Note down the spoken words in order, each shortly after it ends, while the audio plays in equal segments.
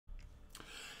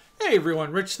Hey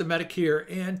everyone, Rich the Medic here,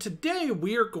 and today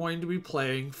we are going to be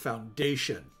playing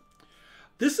Foundation.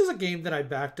 This is a game that I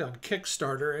backed on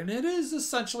Kickstarter, and it is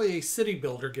essentially a city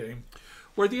builder game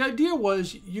where the idea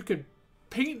was you could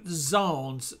paint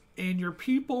zones and your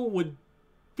people would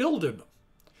build in them.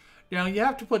 Now you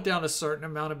have to put down a certain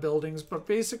amount of buildings, but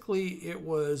basically it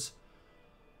was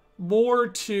more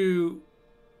to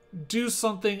do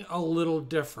something a little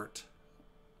different.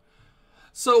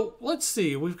 So let's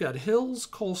see, we've got hills,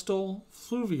 coastal,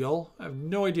 fluvial. I have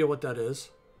no idea what that is.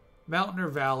 Mountain or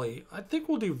valley. I think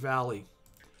we'll do valley.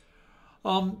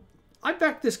 I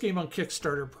backed this game on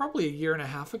Kickstarter probably a year and a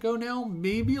half ago now.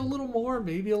 Maybe a little more,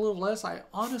 maybe a little less. I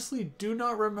honestly do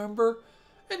not remember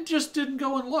and just didn't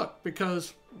go and look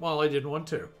because, well, I didn't want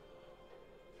to.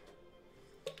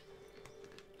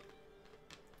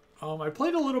 I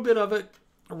played a little bit of it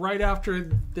right after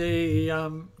they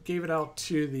gave it out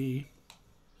to the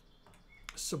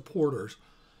supporters.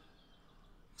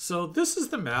 So this is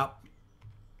the map.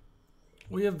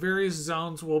 We have various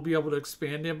zones we'll be able to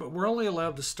expand in, but we're only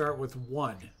allowed to start with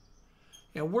one.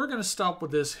 And we're going to stop with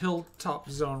this hilltop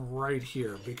zone right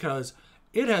here because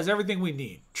it has everything we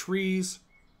need. Trees,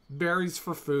 berries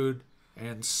for food,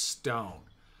 and stone.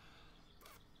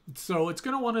 So it's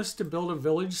going to want us to build a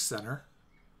village center.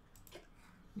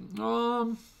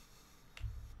 Where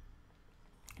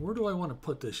do I want to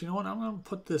put this? You know what? I'm going to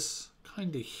put this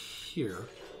kind of here.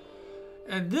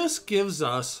 And this gives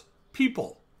us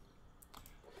people.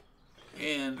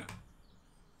 And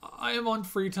I am on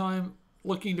free time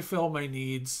looking to fill my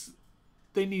needs.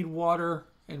 They need water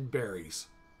and berries.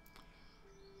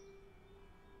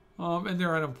 And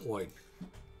they're unemployed.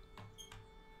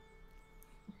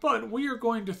 But we are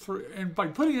going to, and by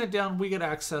putting it down, we get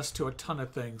access to a ton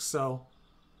of things. So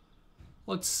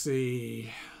let's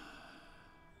see.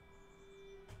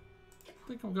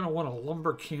 I think I'm going to want a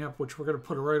lumber camp, which we're going to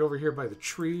put right over here by the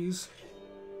trees.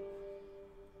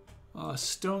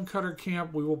 Stonecutter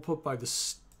camp we will put by the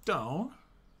stone.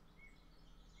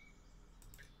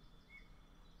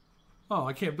 Oh,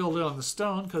 I can't build it on the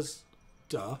stone because,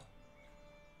 duh.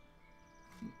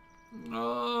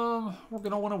 We're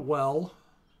going to want a well,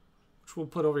 which we'll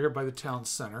put over here by the town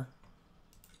center.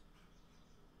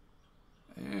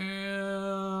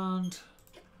 And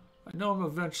I know I'm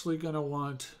eventually going to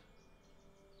want...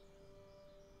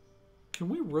 Can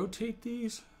we rotate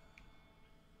these?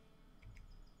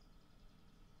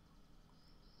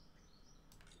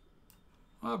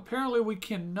 Apparently we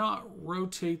cannot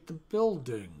rotate the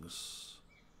buildings.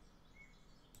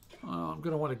 I'm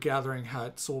going to want a gathering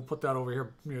hut, so we'll put that over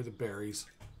here near the berries.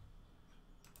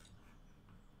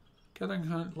 Gathering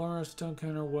hut, Laura, stone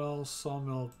counter, well,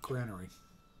 sawmill, granary.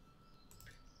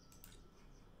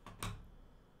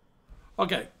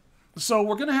 Okay, so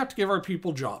we're going to have to give our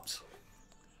people jobs.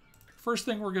 First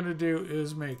thing we're going to do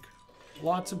is make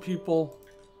lots of people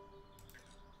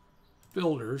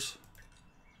builders.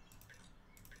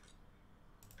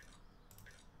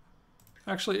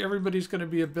 Actually, everybody's going to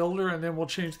be a builder, and then we'll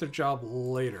change their job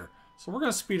later. So we're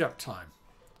going to speed up time.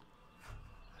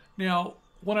 Now,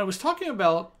 when I was talking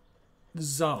about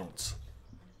zones,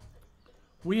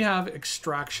 we have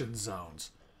extraction zones.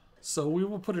 So we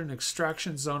will put an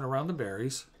extraction zone around the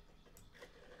berries.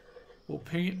 We'll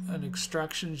paint an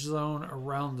extraction zone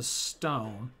around the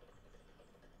stone.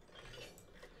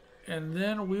 And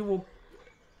then we will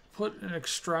put an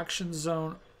extraction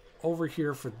zone over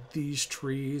here for these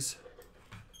trees.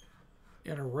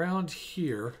 And around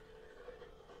here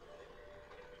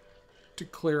to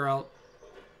clear out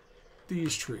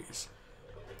these trees.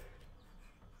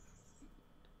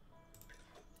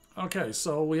 Okay,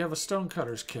 so we have a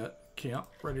stonecutter's camp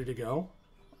ready to go.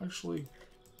 Actually,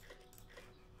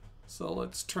 so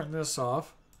let's turn this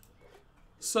off.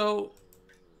 So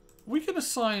we can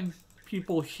assign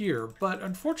people here, but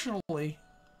unfortunately,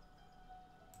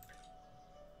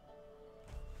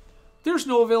 there's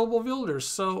no available builders.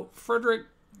 So Frederick,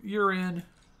 you're in.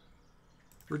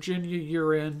 Virginia,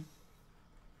 you're in.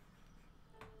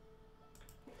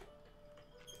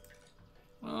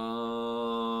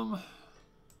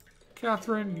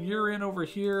 Catherine, you're in over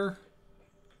here.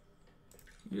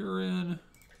 You're in.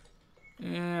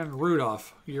 And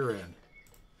Rudolph, you're in.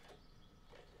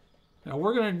 Now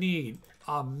we're going to need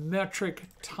a metric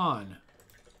ton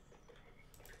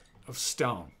of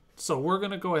stone. So we're going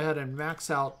to go ahead and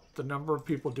max out the number of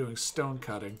people doing stone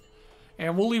cutting.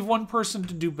 And we'll leave one person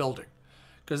to do building.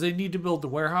 Because they need to build the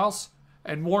warehouse.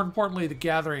 And more importantly, the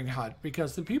gathering hut.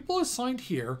 Because the people assigned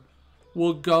here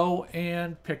will go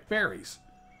and pick berries.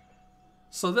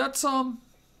 So that's kind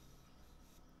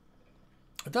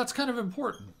of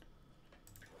important.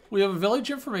 We have a village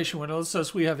information window that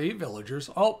says we have 8 villagers.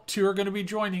 Oh, 2 are going to be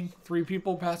joining. 3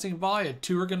 people passing by, and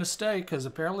 2 are going to stay because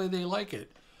apparently they like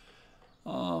it.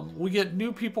 We get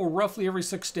new people roughly every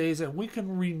 6 days, and we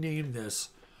can rename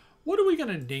this. What are we going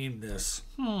to name this?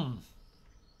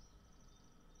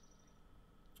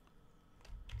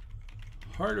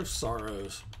 Heart of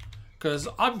Sorrows. Because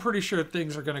I'm pretty sure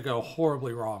things are going to go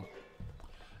horribly wrong.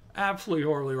 Absolutely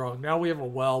horribly wrong. Now we have a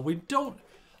well.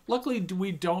 Luckily,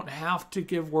 we don't have to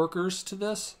give workers to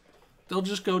this. They'll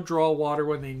just go draw water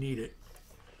when they need it.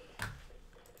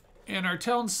 And our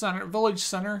town center, village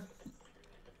center,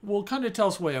 will kind of tell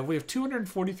us what we have. We have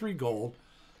 243 gold,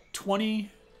 20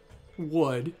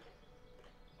 wood.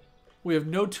 We have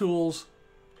no tools.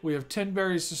 We have 10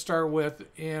 berries to start with,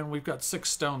 and we've got 6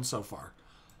 stone so far.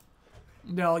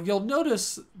 Now, you'll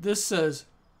notice this says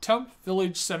Temp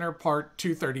Village Center Part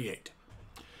 238.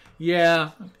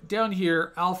 Yeah, down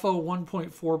here, Alpha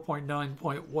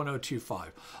 1.4.9.1025.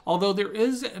 Although there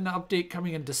is an update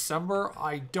coming in December,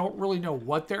 I don't really know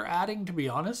what they're adding, to be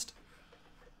honest.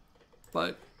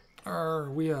 But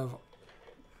we have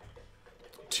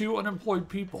 2 unemployed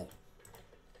people,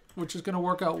 which is going to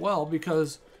work out well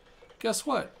because guess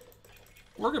what?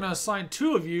 We're going to assign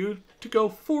 2 of you to go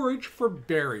forage for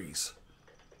berries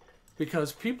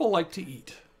because people like to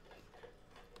eat.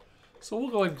 So we'll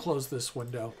go ahead and close this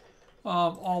window.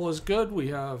 All is good. We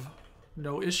have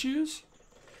no issues.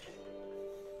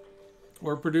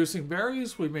 We're producing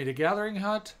berries. We made a gathering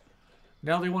hut.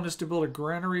 Now they want us to build a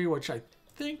granary, which I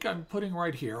think I'm putting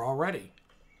right here already.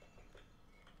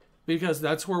 Because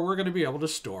that's where we're going to be able to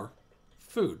store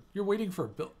food. You're waiting for a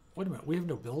build. Wait a minute. We have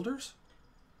no builders?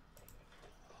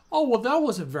 Oh, well, that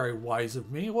wasn't very wise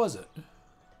of me, was it?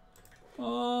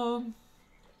 Oh,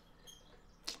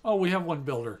 we have 1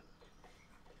 builder.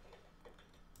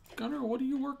 Gunnar, what are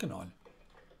you working on?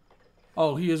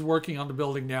 Oh, he is working on the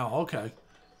building now. Okay.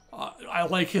 I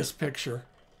like his picture.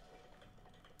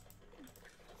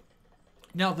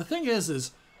 Now, the thing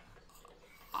is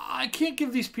I can't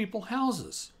give these people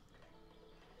houses,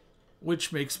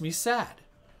 which makes me sad.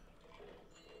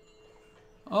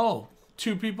 Oh,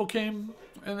 2 people came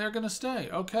and they're going to stay.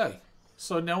 Okay.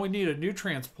 So now we need a new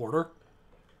transporter,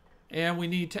 and we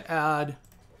need to add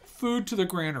food to the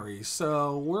granary.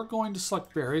 So we're going to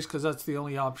select berries because that's the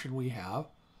only option we have.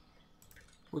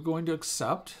 We're going to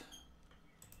accept.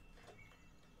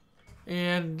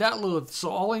 And that load, so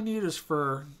all I need is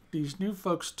for these new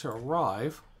folks to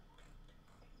arrive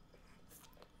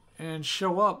and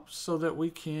show up so that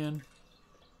we can...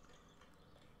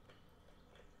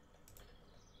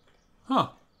 Huh.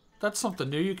 That's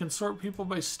something new. You can sort people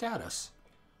by status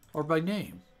or by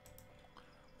name.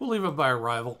 We'll leave it by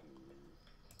arrival.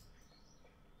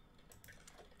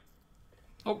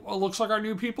 Oh, it looks like our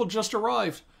new people just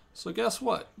arrived. So guess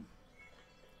what?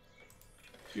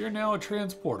 You're now a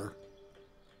transporter.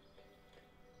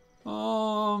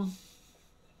 Do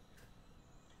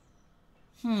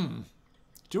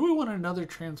we want another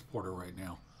transporter right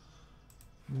now?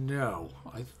 No.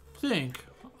 I think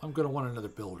I'm going to want another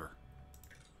builder.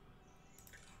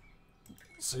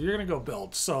 So you're going to go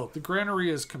build. So the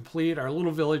granary is complete. Our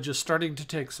little village is starting to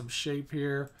take some shape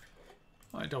here.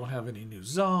 I don't have any new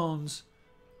zones.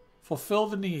 Fulfill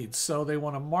the needs. So they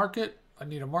want a market. I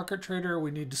need a market trader.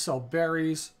 We need to sell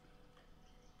berries.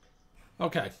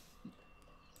 Okay.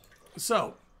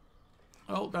 So,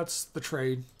 oh, that's the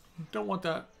trade. Don't want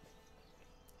that.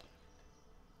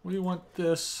 We want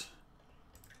this.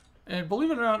 And believe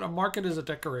it or not, a market is a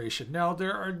decoration. Now,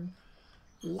 there are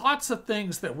lots of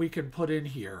things that we can put in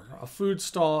here. A food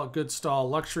stall, a goods stall,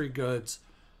 luxury goods,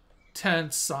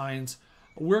 tents, signs.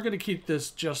 We're going to keep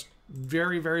this just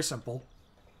very, very simple.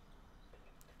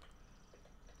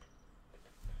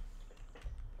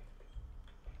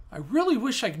 I really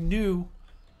wish I knew.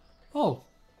 Oh.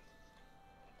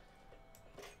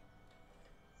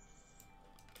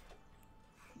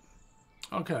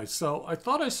 Okay, so I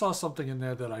thought I saw something in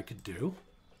there that I could do.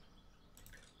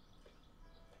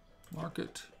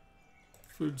 Market.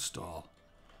 Food stall.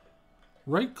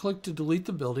 Right click to delete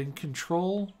the building.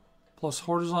 Control plus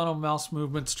horizontal mouse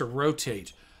movements to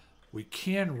rotate. We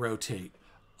can rotate.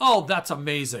 Oh, that's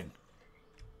amazing.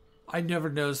 I never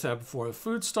noticed that before. The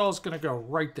food stall is going to go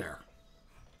right there.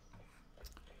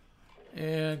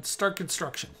 And start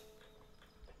construction.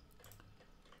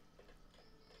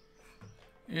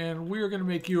 And we are going to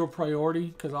make you a priority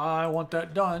because I want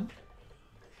that done.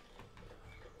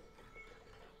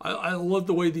 I love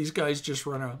the way these guys just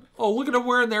run out. Oh, look at them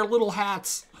wearing their little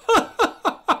hats.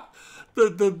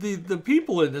 The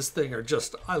people in this thing are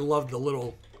just, I love the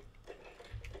little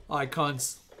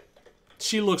icons.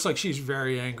 She looks like she's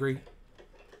very angry.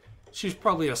 She's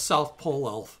probably a South Pole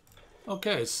elf.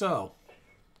 Okay, so.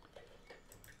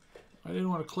 I didn't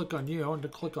want to click on you. I wanted to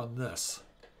click on this.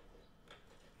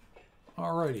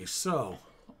 Alrighty, so.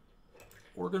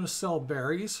 We're going to sell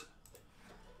berries.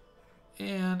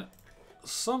 And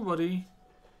somebody...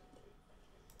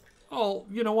 Oh,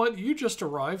 you know what? You just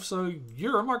arrived, so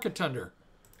you're a market tender.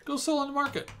 Go sell in the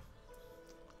market.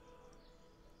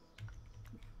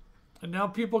 And now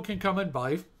people can come and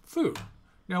buy food.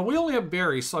 Now, we only have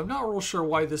berries, so I'm not real sure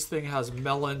why this thing has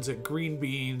melons and green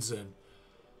beans and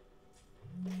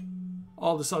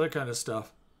all this other kind of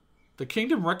stuff. The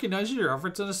kingdom recognizes your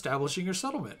efforts in establishing your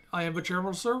settlement. I am a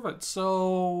charitable servant,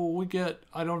 so we get...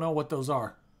 I don't know what those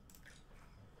are.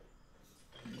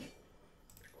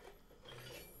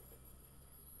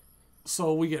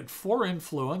 So we get 4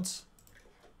 influence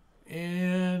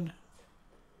and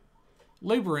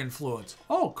labor influence.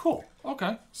 Oh, cool.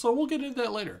 Okay, so we'll get into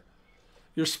that later.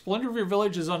 Your splendor of your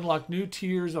village has unlocked new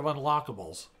tiers of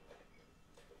unlockables.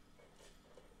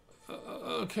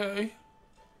 Okay.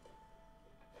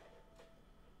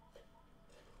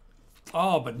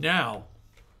 Oh, but now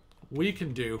we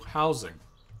can do housing.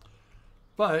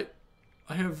 But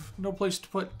I have no place to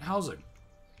put housing.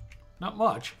 Not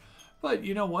much. But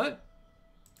you know what?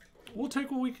 We'll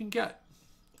take what we can get.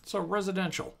 So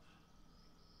residential.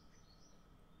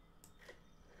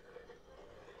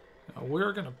 Now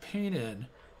we're going to paint in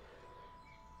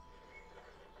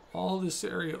all this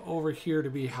area over here to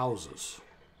be houses.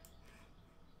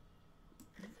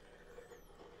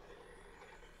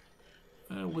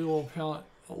 And we will paint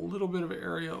a little bit of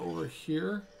area over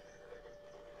here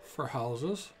for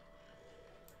houses.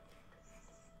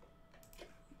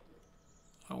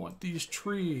 I want these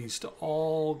trees to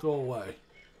all go away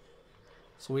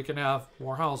so we can have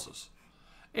more houses.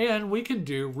 And we can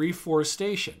do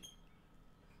reforestation.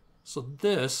 So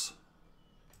this...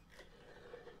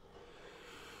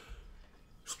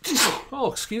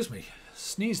 Oh, excuse me.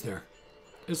 Sneeze there.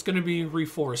 It's going to be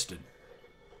reforested.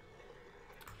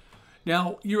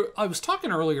 Now, I was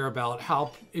talking earlier about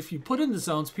how if you put in the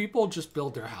zones, people just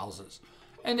build their houses.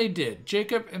 And they did.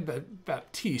 Jacob and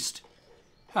Baptiste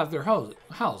have their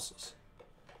houses.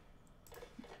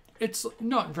 It's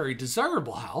not a very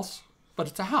desirable house, but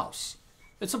it's a house.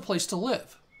 It's a place to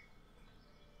live.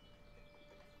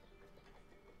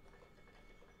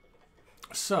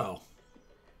 So,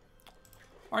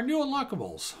 our new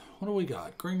unlockables. What do we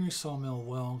got? Granary, sawmill,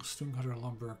 well, stonecutter,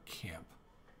 lumber, camp.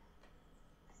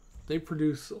 They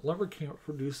produce, lumber camp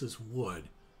produces wood,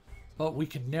 but we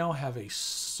can now have a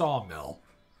sawmill,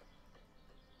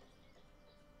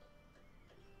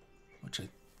 which I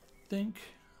think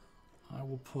I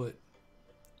will put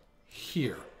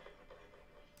here.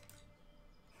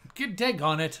 Get dag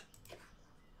on it.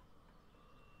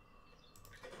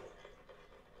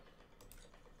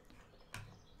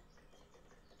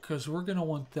 Because we're going to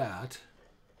want that.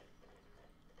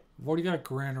 We've already got a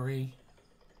granary.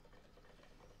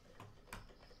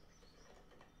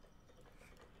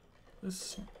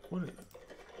 This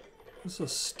is a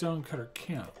stonecutter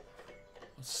camp.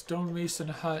 A stonemason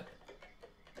hut.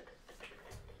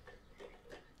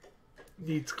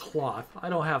 Needs cloth. I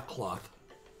don't have cloth.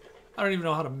 I don't even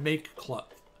know how to make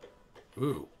cloth.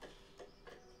 Ooh.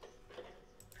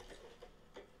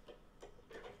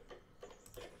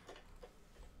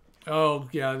 Oh,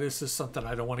 yeah, this is something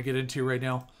I don't want to get into right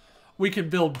now. We can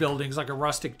build buildings like a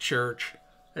rustic church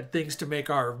and things to make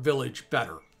our village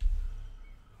better.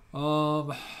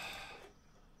 I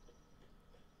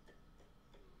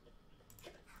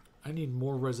need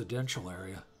more residential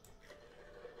area.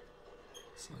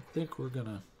 So I think we're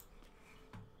gonna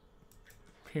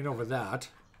paint over that.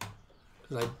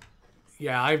 Cause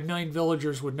I have 9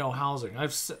 villagers with no housing. I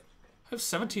have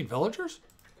 17 villagers?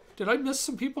 Did I miss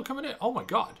some people coming in? Oh my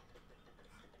god.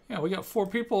 Yeah, we got 4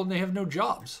 people and they have no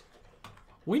jobs.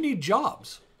 We need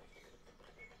jobs.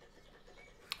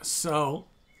 So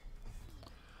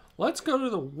let's go to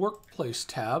the workplace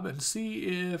tab and see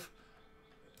if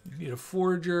we need a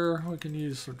forager. We can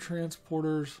use some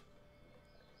transporters.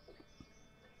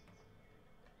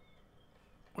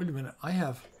 Wait a minute. I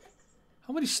have...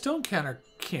 How many stonecutter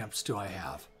camps do I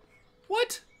have?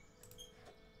 What?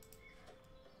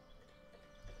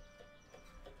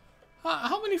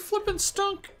 How many flippin'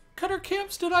 stonecutter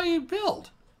camps did I build?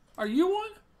 Are you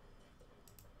one?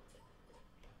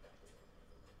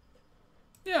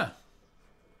 Yeah.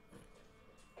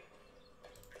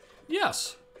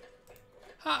 Yes.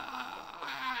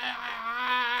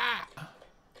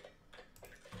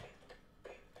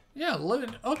 Yeah,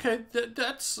 okay,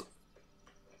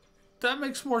 that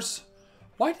makes more sense.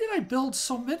 Why did I build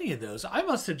so many of those? I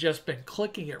must have just been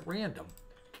clicking at random.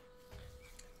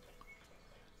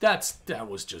 That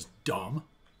was just dumb.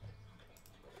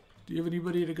 Do you have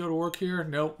anybody to go to work here?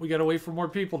 Nope, we gotta wait for more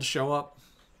people to show up.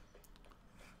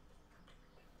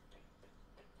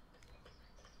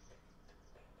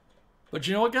 But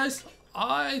you know what, guys?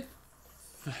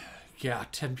 Yeah,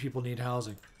 10 people need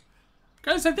housing.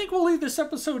 Guys, I think we'll leave this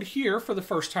episode here for the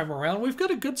first time around. We've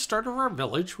got a good start of our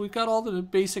village. We've got all the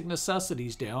basic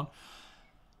necessities down.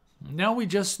 Now we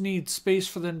just need space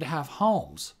for them to have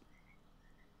homes.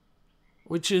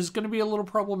 Which is going to be a little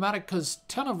problematic because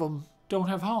 10 of them don't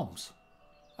have homes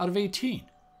out of 18.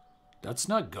 That's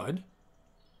not good.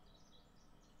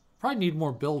 Probably need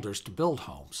more builders to build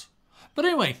homes. But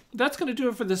anyway, that's going to do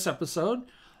it for this episode.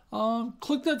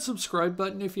 Click that subscribe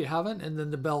button if you haven't, and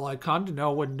then the bell icon to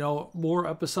know when more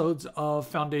episodes of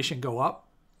Foundation go up.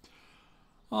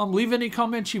 Leave any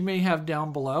comments you may have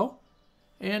down below.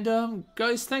 And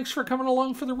guys, thanks for coming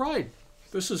along for the ride.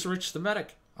 This is Rich the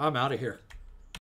Medic. I'm out of here.